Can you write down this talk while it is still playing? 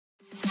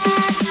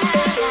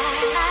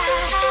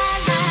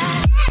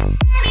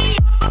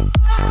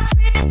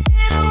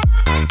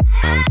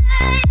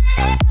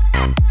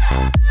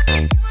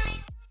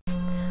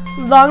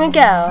Long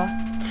ago,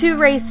 two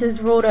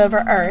races ruled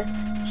over Earth,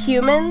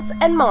 humans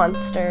and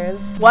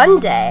monsters. One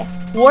day,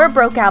 war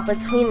broke out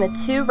between the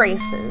two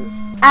races.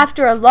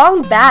 After a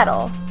long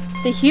battle,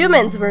 the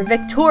humans were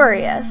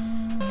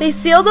victorious. They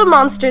sealed the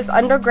monsters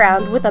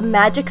underground with a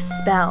magic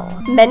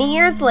spell. Many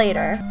years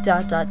later,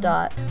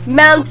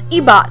 Mount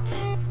Ebot,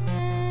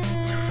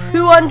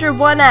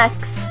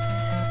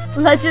 201X.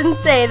 Legends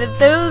say that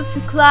those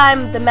who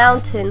climb the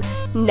mountain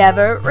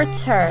never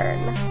return.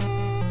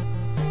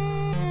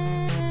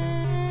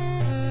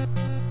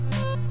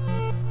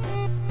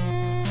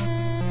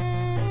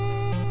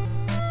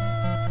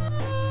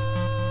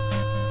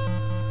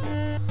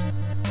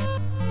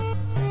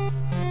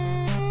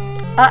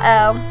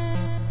 Uh-oh.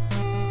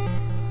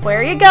 Where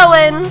are you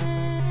going?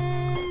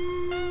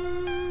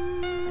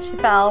 She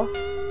fell.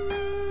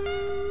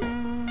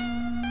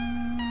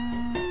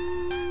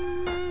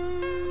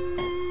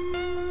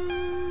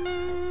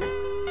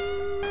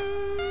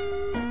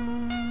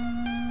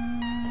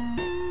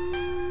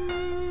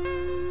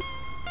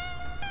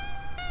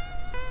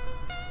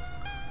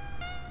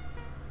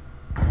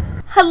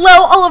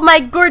 Hello, all of my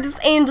gorgeous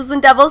angels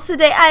and devils.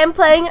 Today I am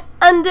playing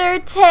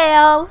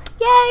Undertale.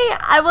 Yay!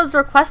 I was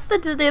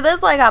requested to do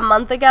this like a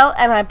month ago,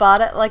 and I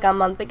bought it like a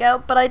month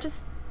ago, but I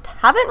just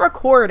haven't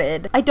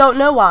recorded. I don't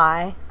know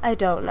why. I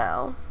don't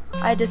know.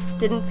 I just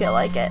didn't feel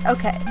like it.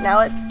 Okay,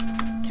 now it's...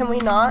 Can we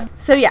not?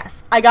 So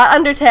yes, I got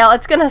Undertale.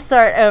 It's gonna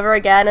start over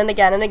again and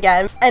again and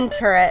again.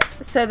 Enter it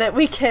so that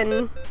we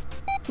can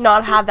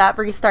not have that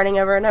restarting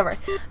over and over.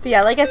 But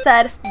yeah, like I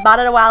said, bought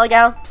it a while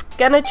ago.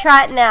 Gonna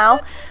try it now.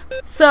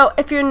 So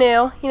if you're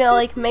new, you know,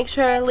 like, make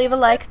sure to leave a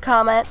like,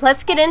 comment.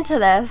 Let's get into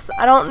this.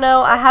 I don't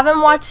know, I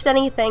haven't watched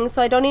anything,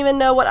 so I don't even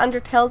know what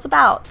Undertale's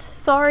about.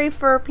 Sorry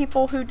for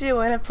people who do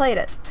and have played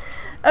it.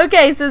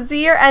 Okay, so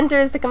Z or enter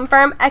is to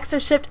confirm, X or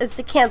shift is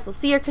to cancel,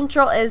 C or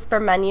control is for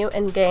menu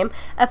in game,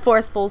 F4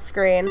 is full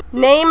screen.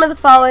 Name of the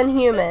fallen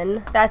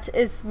human. That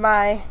is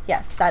my,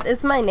 yes, that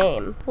is my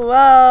name.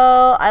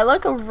 Whoa, I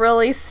look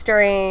really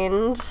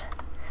strange.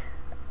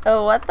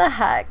 Oh, what the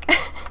heck?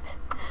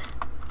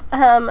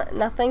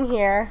 Nothing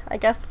here. I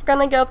guess we're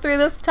gonna go through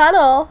this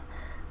tunnel.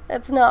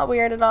 It's not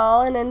weird at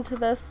all, and into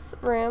this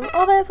room.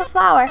 Oh, there's a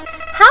flower.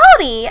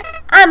 Howdy!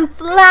 I'm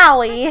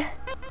Flowey.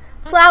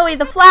 Flowey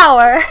the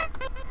flower.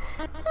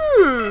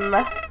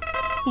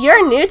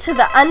 You're new to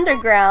the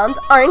underground,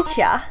 aren't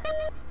ya?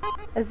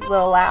 It's a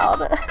little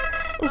loud.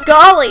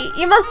 Golly,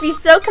 you must be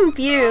so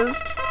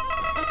confused.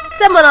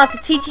 Someone ought to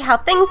teach you how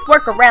things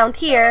work around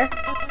here.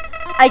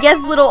 I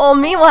guess little old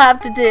me will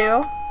have to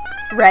do.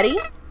 Ready?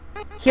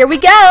 Here we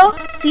go!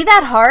 See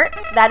that heart?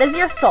 That is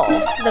your soul,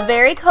 the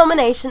very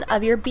culmination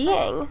of your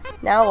being.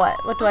 Now what?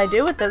 What do I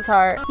do with this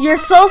heart? Your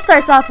soul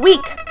starts off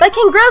weak, but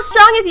can grow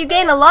strong if you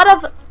gain a lot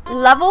of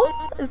level?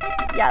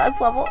 Yeah,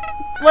 that's level.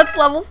 What's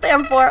level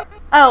stand for?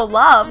 Oh,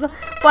 love.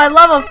 Why,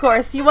 love, of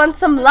course. You want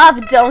some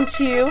love, don't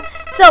you?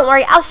 Don't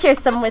worry, I'll share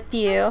some with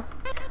you.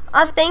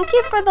 Thank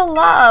you for the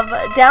love.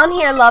 Down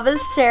here, love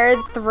is shared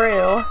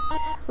through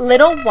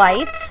little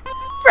white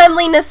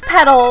friendliness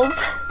petals.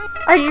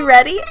 Are you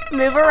ready?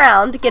 Move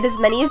around. Get as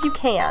many as you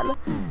can.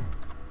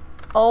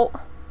 Oh.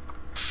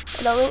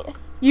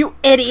 You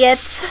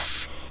idiot.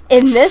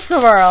 In this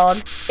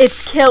world,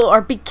 it's kill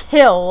or be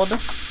killed.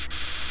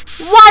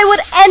 Why would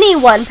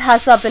anyone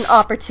pass up an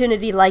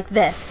opportunity like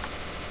this?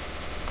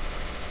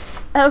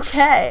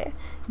 Okay.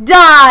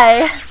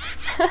 Die!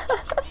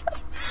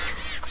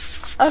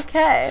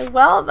 Okay,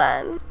 well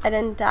then. I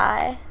didn't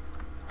die.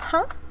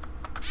 Huh?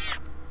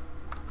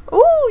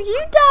 Ooh,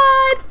 you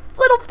died!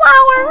 Little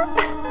flower!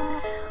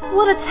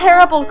 What a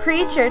terrible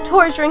creature,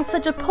 torturing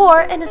such a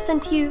poor,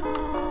 innocent youth.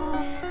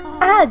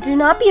 Ah, do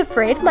not be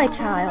afraid, my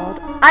child.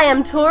 I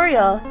am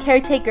Toriel,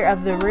 caretaker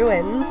of the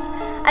ruins.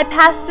 I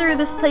pass through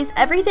this place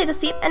every day to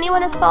see if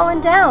anyone has fallen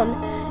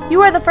down.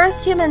 You are the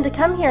first human to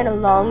come here in a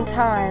long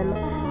time.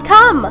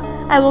 Come!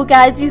 I will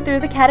guide you through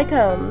the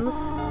catacombs.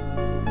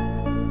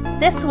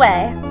 This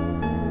way.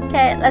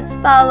 Okay, let's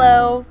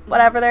follow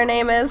whatever their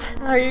name is.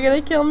 Are you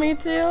gonna kill me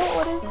too?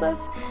 What is this?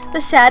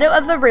 The shadow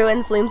of the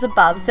ruins looms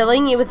above,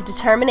 filling you with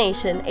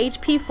determination.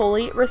 HP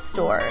fully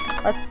restored.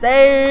 Let's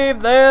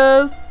save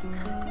this,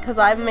 because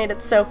I've made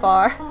it so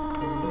far.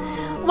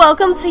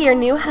 Welcome to your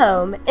new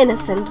home,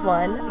 innocent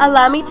one.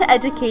 Allow me to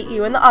educate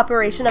you in the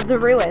operation of the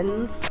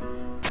ruins.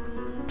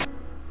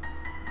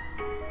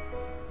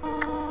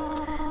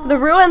 The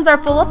ruins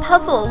are full of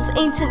puzzles,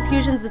 ancient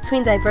fusions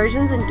between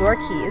diversions and door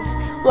keys.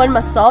 One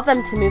must solve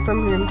them to move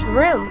from room to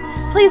room.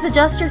 Please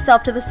adjust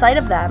yourself to the sight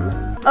of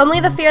them.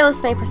 Only the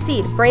fearless may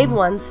proceed. Brave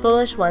ones,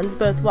 foolish ones,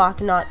 both walk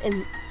not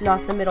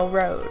the middle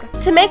road.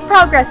 To make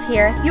progress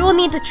here, you will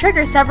need to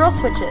trigger several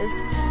switches.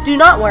 Do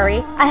not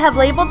worry, I have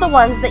labeled the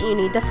ones that you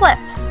need to flip.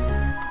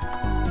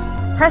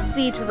 Press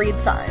Z to read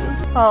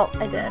signs. Oh,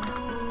 I did.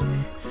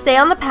 Stay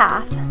on the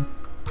path.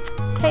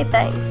 Okay,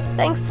 thanks.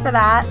 Thanks for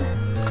that.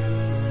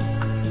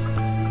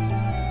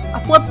 I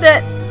flipped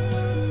it.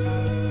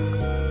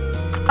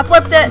 I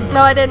flipped it.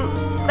 No, I didn't.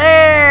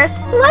 There.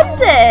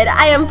 Splendid.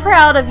 I am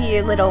proud of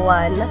you, little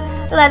one.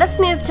 Let us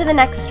move to the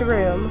next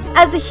room.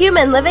 As a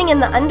human living in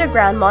the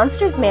underground,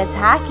 monsters may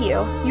attack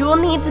you. You will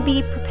need to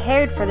be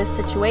prepared for this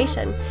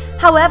situation.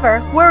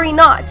 However, worry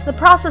not. The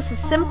process is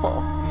simple.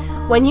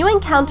 When you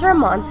encounter a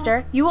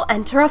monster, you will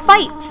enter a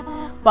fight.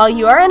 While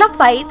you are in a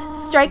fight,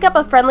 strike up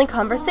a friendly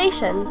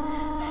conversation.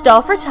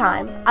 Stall for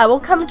time. I will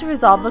come to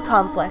resolve the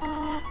conflict.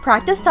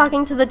 Practice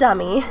talking to the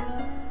dummy.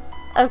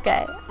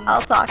 Okay,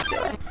 I'll talk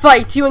to it.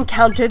 Fight, you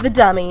encounter the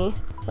dummy.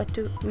 What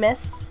do,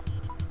 miss?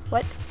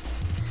 What?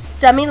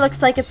 Dummy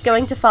looks like it's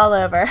going to fall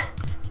over.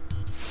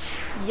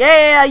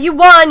 Yeah, you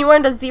won! You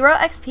earned a 0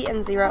 XP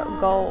and 0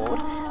 gold.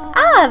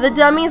 Ah, the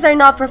dummies are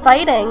not for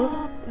fighting.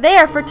 They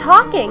are for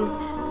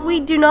talking. We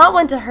do not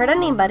want to hurt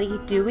anybody,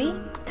 do we?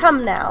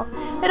 Come now.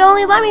 It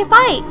only let me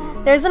fight.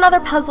 There's another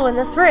puzzle in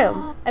this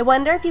room. I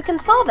wonder if you can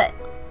solve it.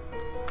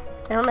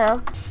 I don't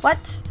know.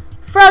 What?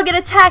 Frog, it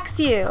attacks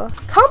you.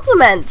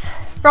 Compliment.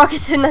 Frog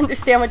didn't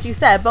understand what you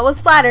said, but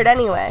was flattered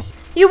anyway.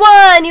 You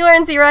won! You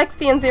earned 0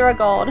 XP and 0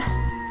 gold.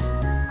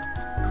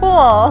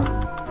 Cool.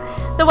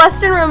 The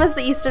western room is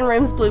the eastern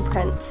room's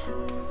blueprint.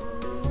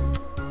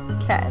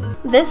 Okay.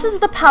 This is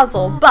the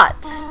puzzle,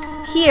 but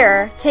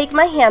here, take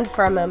my hand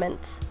for a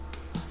moment.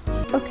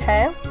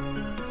 Okay.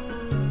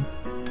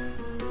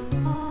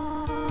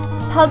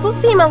 Puzzles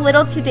seem a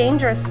little too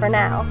dangerous for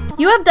now.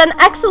 You have done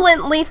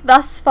excellently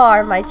thus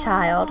far, my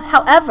child.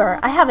 However,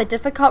 I have a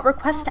difficult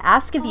request to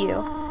ask of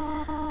you.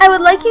 I would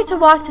like you to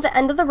walk to the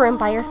end of the room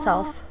by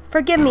yourself.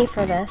 Forgive me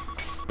for this.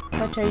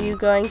 What are you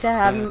going to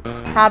have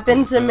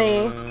happen to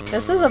me?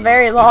 This is a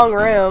very long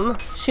room.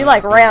 She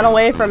like ran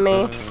away from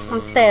me. I'm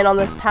staying on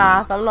this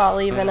path. I'm not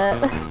leaving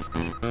it.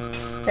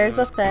 There's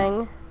a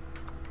thing.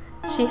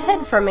 She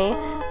hid from me.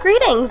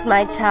 Greetings,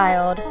 my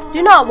child.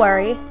 Do not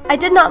worry. I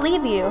did not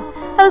leave you.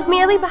 I was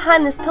merely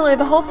behind this pillar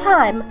the whole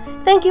time.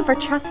 Thank you for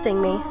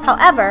trusting me.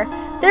 However,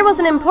 there was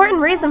an important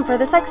reason for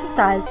this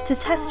exercise, to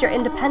test your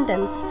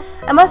independence.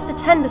 I must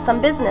attend to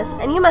some business,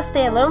 and you must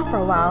stay alone for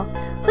a while.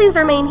 Please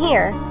remain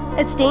here.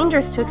 It's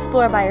dangerous to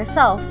explore by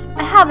yourself.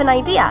 I have an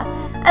idea.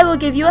 I will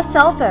give you a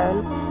cell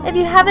phone. If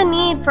you have a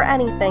need for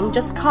anything,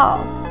 just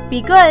call.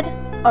 Be good.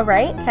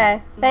 Alright?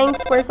 Okay. Thanks.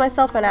 Where's my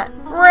cell phone at?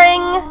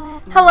 Ring!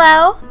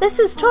 Hello? This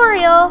is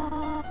Toriel.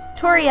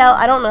 Toriel,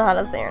 I don't know how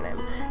to say her name.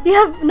 You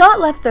have not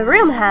left the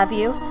room, have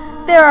you?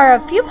 There are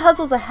a few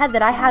puzzles ahead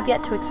that I have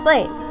yet to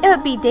explain. It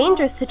would be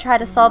dangerous to try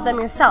to solve them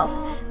yourself.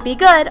 Be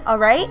good,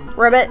 alright?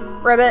 Ribbit,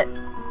 ribbit.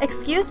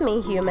 Excuse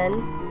me,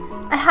 human.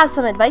 I have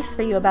some advice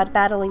for you about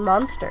battling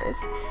monsters.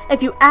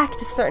 If you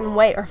act a certain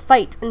way or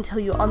fight until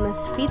you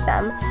almost defeat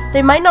them,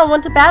 they might not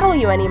want to battle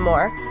you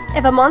anymore.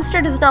 If a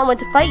monster does not want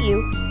to fight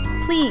you,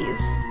 please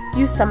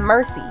use some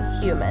mercy,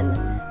 human.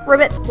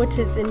 Ribbit, which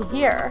is in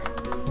here.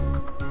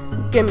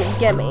 Gimme,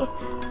 gimme.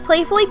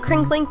 Playfully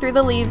crinkling through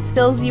the leaves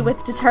fills you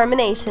with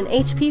determination.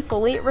 HP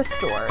fully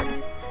restored.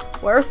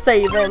 We're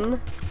saving.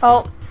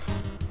 Oh.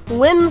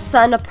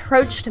 Whimsun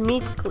approached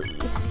meekly.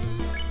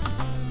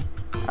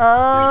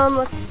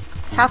 Let's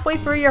halfway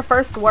through your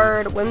first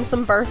word,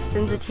 Whimsun bursts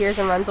into tears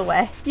and runs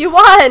away. You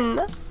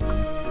won!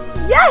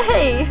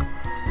 Yay!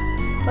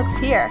 What's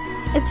here?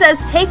 It says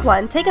take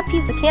one. Take a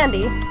piece of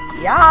candy.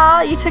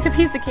 Yeah, you took a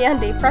piece of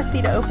candy. Press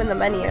C to open the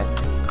menu.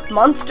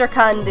 Monster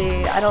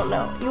candy. I don't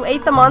know. You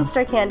ate the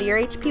monster candy. Your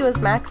HP was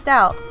maxed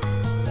out.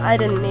 I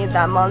didn't need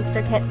that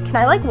monster candy. Can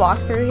I like walk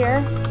through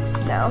here?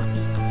 No.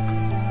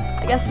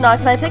 I guess not.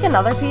 Can I take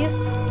another piece?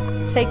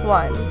 Take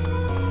one.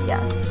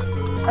 Yes.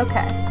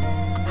 Okay.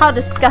 How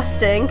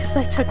disgusting, because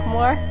I took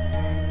more.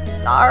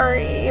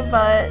 Sorry,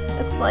 but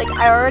it's like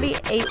I already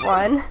ate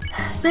one.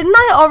 Didn't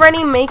I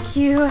already make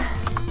you...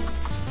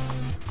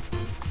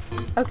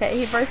 Okay,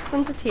 he bursts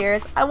into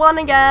tears. I won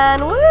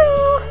again. Woo!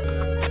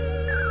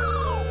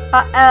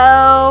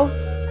 Uh-oh.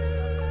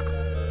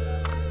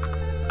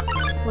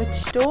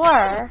 Which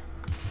door?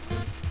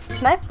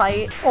 Can I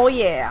fight? Oh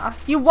yeah.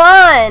 You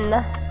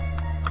won!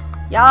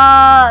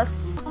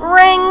 Yes!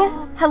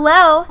 Ring!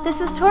 Hello, this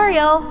is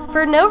Toriel.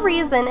 For no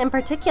reason in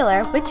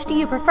particular, which do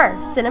you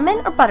prefer,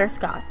 cinnamon or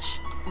butterscotch?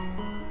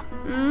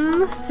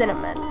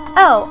 Cinnamon.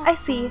 Oh, I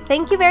see.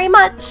 Thank you very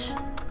much.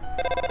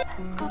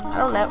 I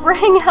don't know.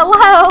 Ring,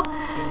 hello!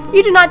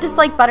 You do not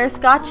dislike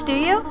butterscotch, do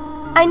you?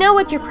 I know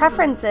what your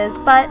preference is,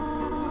 but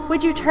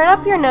would you turn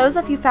up your nose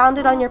if you found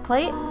it on your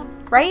plate?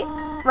 Right?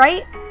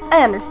 Right?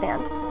 I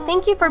understand.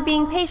 Thank you for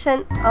being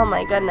patient. Oh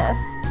my goodness.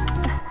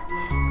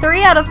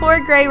 3 out of 4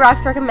 gray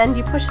rocks recommend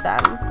you push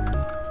them.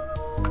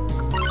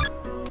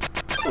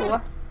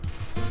 Ooh.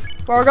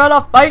 We're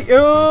gonna fight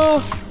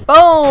you!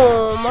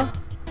 Boom!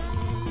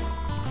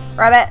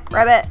 Rabbit,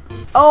 rabbit.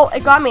 Oh,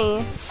 it got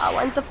me. I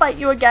went to fight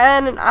you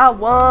again and I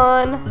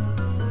won.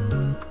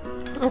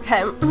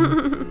 Okay.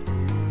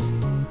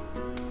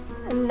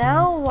 And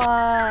now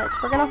what?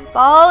 We're gonna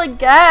fall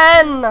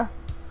again.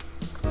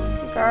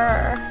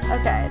 Grr.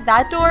 Okay,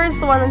 that door is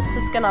the one that's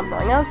just gonna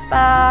bring us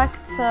back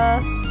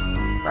to...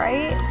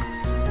 Right?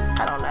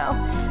 I don't know.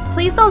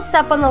 Please don't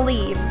step on the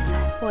leaves.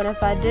 What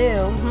if I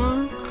do?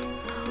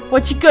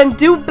 What you gonna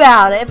do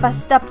about it if I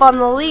step on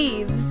the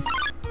leaves?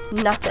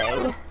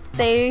 Nothing.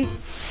 They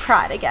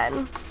cried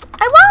again.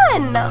 I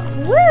won!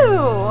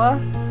 Woo!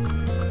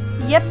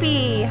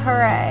 Yippee!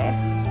 Hooray!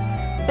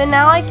 But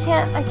now I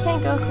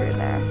can't go through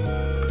there.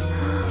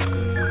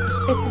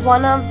 It's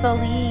one of the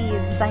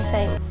leaves, I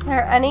think. Is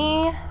there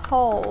any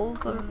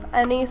holes of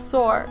any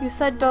sort? You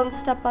said don't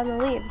step on the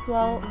leaves.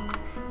 Well,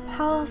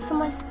 how else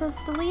am I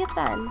supposed to leave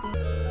then?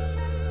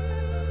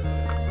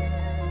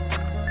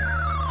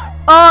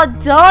 Oh,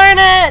 darn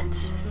it!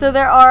 So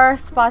there are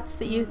spots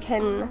that you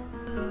can...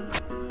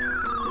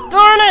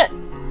 Darn it!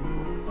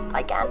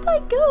 Why can't I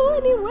go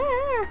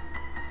anywhere?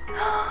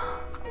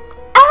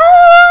 Oh,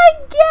 I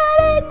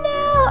get it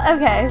now!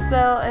 Okay,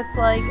 so it's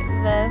like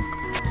this.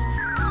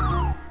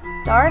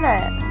 Darn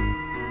it.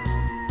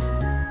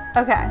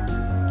 Okay.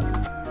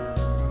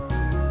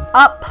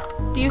 Up.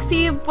 Do you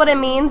see what it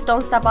means?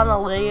 Don't step on the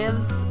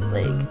leaves.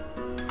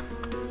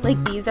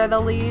 Like these are the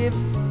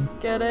leaves.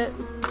 Get it?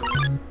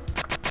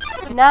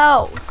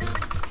 No.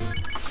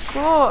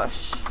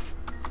 Gosh.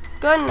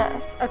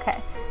 Goodness.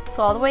 Okay.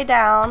 So all the way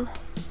down.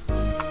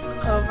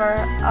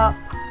 Over. Up.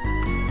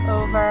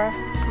 Over.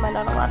 Am I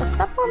not allowed to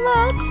step on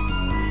that?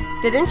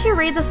 Didn't you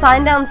read the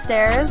sign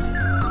downstairs?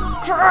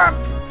 Crap!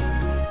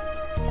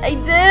 I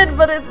did,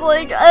 but it's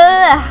like,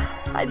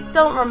 I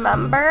don't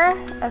remember.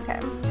 Okay.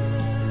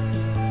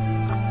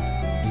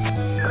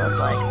 I was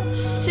like,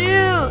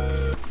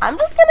 shoot! I'm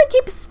just gonna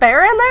keep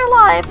sparing their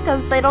life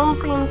because they don't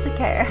seem to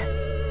care.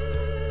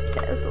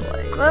 Okay, so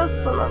like this,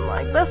 and then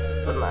like this,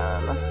 and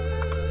then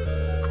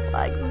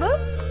like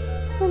this,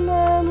 and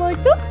then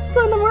like this,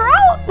 and then we're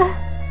out!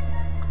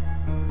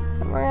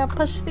 And we're gonna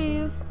push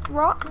these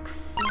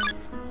rocks.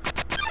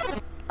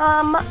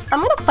 I'm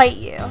gonna fight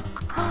you.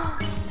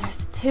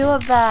 There's 2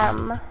 of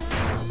them.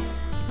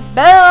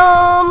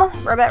 Boom!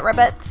 Ribbit,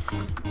 ribbit.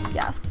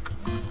 Yes.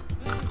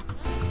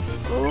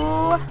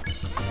 Ooh.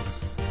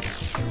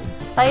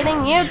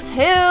 Fighting you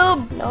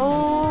too.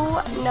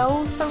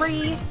 No,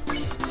 sorry.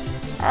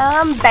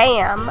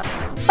 Bam.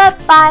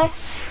 Bye-bye.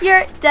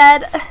 You're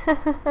dead.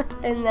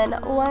 And then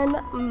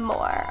one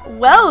more.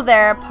 Whoa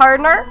there,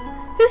 partner.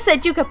 Who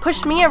said you could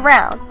push me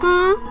around?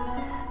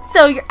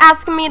 So you're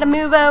asking me to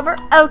move over?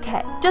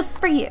 Okay, just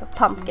for you,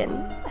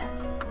 pumpkin.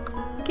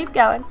 Keep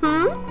going.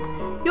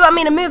 You want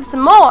me to move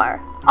some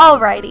more?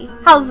 Alrighty.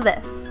 How's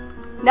this?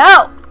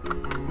 No.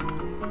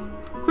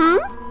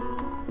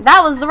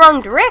 That was the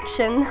wrong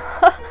direction.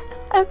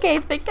 Okay, I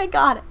think I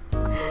got it.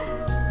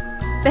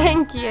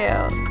 Thank you.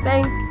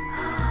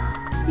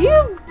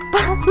 You.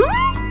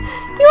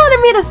 You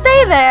wanted me to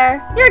stay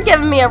there. You're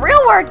giving me a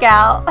real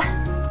workout.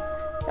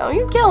 Don't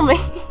you kill me.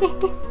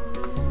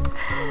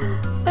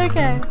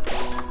 Okay.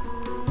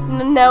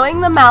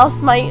 Knowing the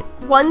mouse might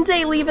one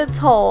day leave its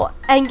hole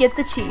and get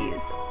the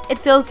cheese, it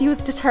fills you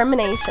with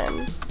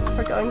determination.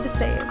 We're going to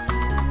save.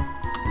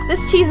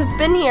 This cheese has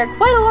been here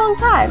quite a long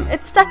time.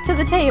 It's stuck to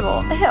the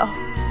table. Ew.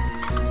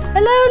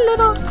 Hello,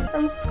 little.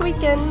 I'm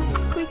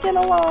squeaking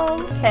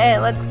along. Okay,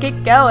 let's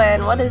get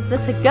going. What is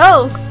this, a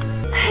ghost?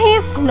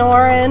 He's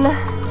snoring.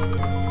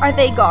 Are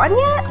they gone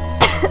yet?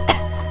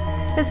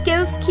 This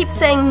ghost keeps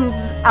saying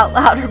zzz out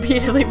loud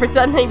repeatedly,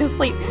 pretending to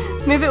sleep.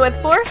 Move it with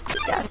force?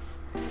 Yes.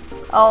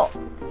 Oh,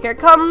 here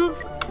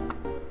comes.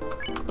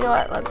 You know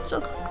what? Let's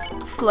just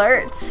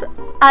flirt.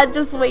 I'd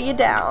just weigh you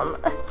down.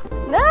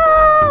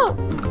 No!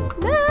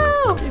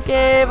 No! You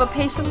gave a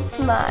patient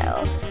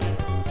smile.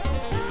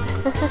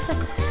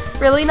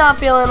 Really not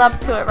feeling up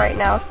to it right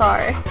now,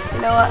 sorry.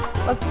 You know what?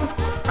 Let's just,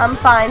 I'm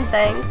fine,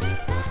 thanks.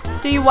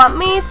 Do you want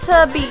me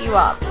to beat you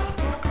up?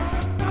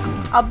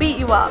 I'll beat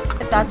you up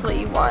if that's what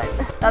you want.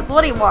 That's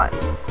what he wants.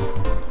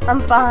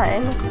 I'm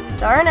fine.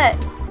 Darn it.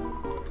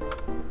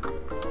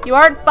 You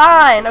aren't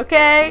fine,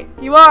 okay?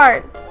 You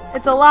aren't.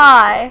 It's a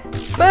lie.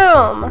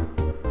 Boom.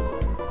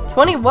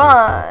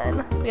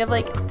 21. We have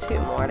like 2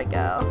 more to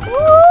go.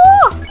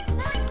 Woo!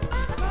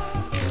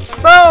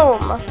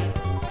 Boom.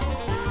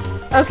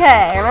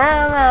 Okay.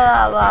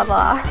 Blah, blah,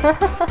 blah.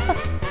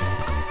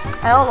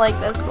 I don't like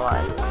this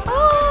one.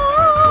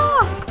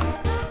 Ah!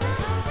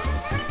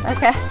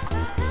 Okay.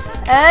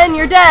 And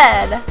you're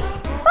dead.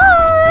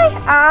 Bye.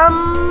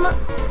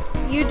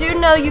 You do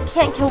know you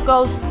can't kill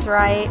ghosts,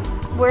 right?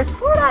 We're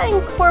sorta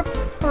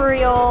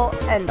incorporeal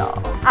and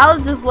all. I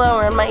was just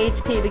lowering my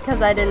HP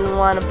because I didn't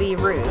want to be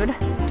rude.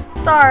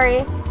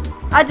 Sorry.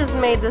 I just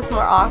made this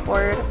more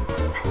awkward.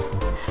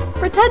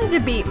 Pretend to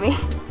beat me.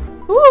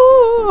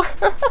 Woo!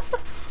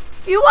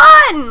 You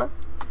won!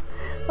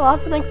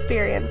 Lost an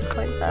experience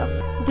point though.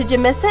 Did you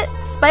miss it?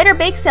 Spider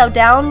bake sale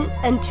down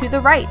and to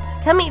the right.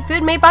 Come eat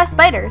food made by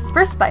spiders,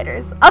 for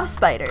spiders, of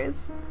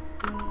spiders.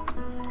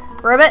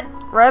 Ribbit,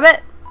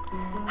 ribbit.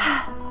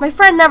 My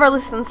friend never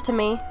listens to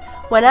me.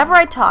 Whenever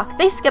I talk,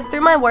 they skip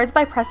through my words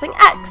by pressing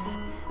X.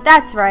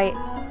 That's right,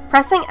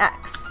 pressing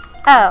X.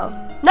 Oh,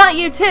 not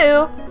you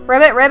too.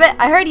 Ribbit, ribbit,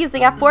 I heard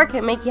using F4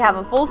 can make you have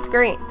a full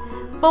screen.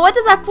 But what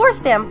does F4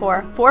 stand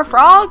for? 4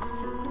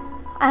 frogs?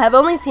 I have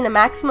only seen a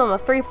maximum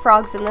of 3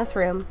 frogs in this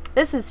room.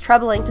 This is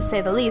troubling to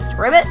say the least.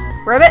 Ribbit,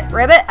 Ribbit,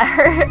 Ribbit,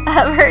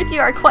 I've heard you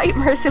are quite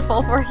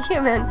merciful for a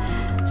human.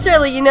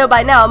 Surely you know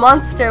by now a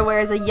monster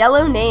wears a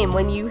yellow name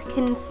when you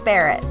can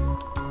spare it.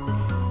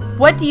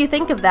 What do you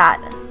think of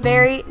that?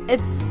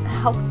 It's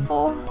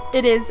helpful.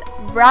 It is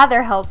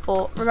rather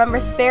helpful. Remember,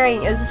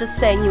 sparing is just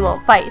saying you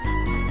won't fight.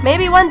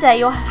 Maybe one day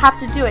you'll have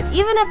to do it,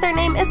 even if their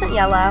name isn't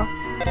yellow.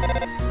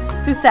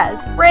 Who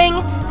says? Ring!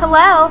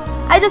 Hello!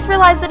 I just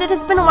realized that it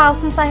has been a while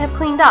since I have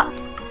cleaned up.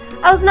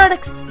 I was not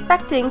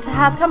expecting to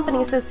have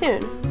company so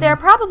soon. There are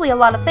probably a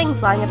lot of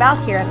things lying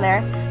about here and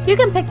there. You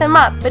can pick them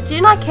up, but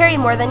do not carry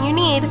more than you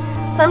need.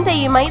 Someday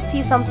you might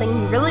see something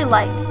you really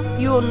like.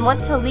 You will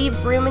want to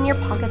leave room in your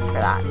pockets for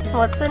that.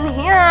 What's in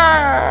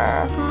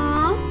here?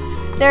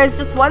 There is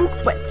just one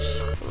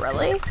switch.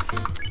 Really?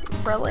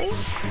 Really?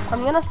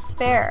 I'm gonna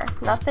spare.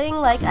 Nothing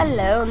like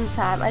alone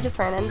time. I just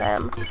ran into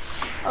him.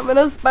 I'm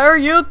gonna spare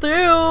you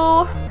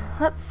too.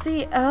 Let's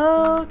see.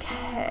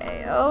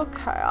 Okay,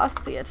 I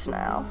see it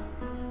now.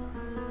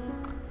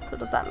 So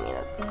does that mean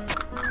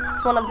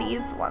it's one of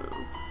these ones?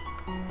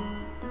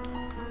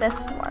 It's this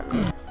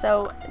one.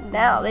 So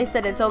now they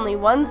said it's only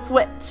one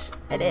switch.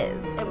 It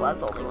is. It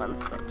was only one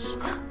switch.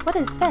 What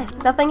is this?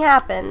 Nothing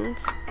happened.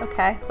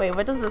 Okay, wait,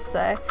 what does this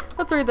say?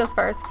 Let's read this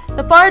first.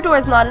 The far door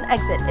is not an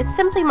exit. It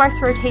simply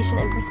marks rotation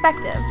in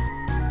perspective.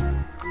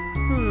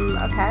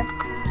 Okay.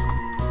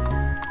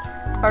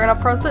 We're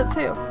gonna press it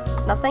too.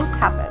 Nothing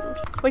happened.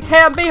 We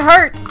can't be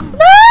hurt.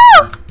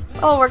 No!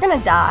 Oh, we're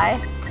gonna die.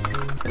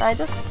 Can I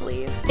just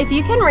leave? If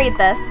you can read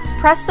this,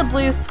 press the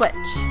blue switch.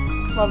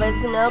 Well,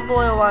 there's no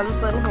blue ones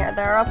in here.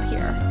 They're up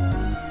here.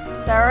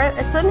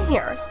 It's in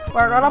here.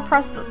 We're gonna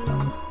press this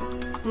one.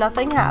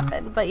 Nothing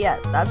happened, but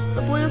yet that's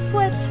the blue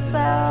switch,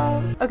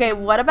 so... Okay,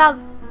 what about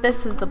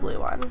this is the blue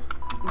one?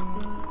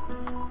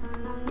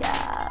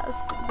 Yes,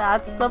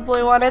 that's the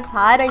blue one. It's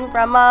hiding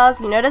from us.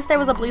 You notice there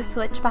was a blue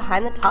switch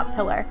behind the top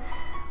pillar.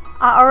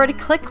 I already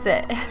clicked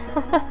it.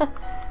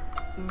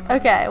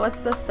 Okay,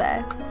 what's this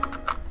say?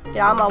 Get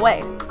out of my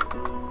way.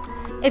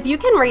 If you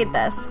can read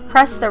this,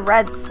 press the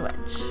red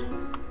switch.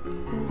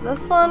 Is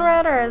this one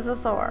red or is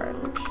this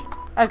orange?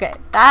 Okay,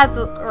 that's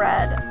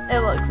red.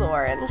 It looks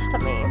orange to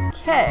me.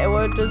 Okay,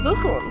 what does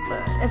this one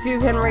say? If you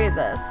can read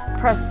this,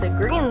 press the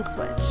green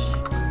switch.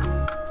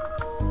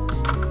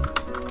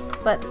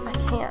 But I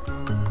can't.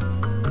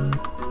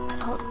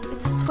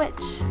 It's a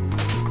switch.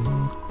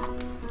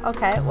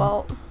 Okay,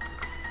 well,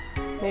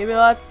 maybe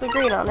that's the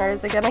green on her.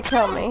 Is it gonna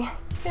kill me?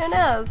 Who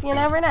knows? You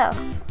never know.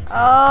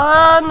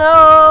 Oh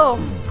no!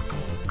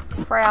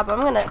 Crap,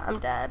 I'm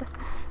dead.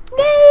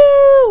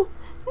 No!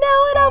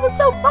 No, and I was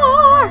so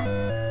far!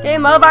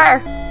 Game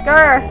over!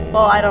 Grr!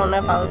 Well, I don't know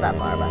if I was that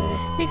far, but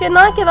you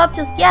cannot give up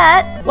just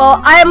yet.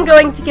 Well, I am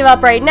going to give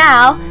up right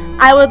now.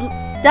 I would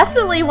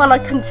definitely want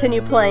to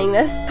continue playing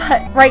this,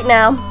 but right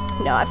now,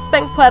 no, I've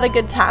spent quite a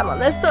good time on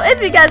this. So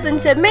if you guys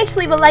enjoyed, make sure to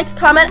leave a like,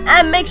 comment,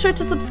 and make sure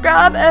to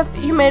subscribe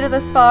if you made it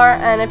this far,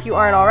 and if you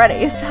aren't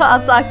already. So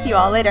I'll talk to you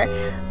all later.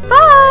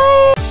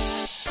 Bye!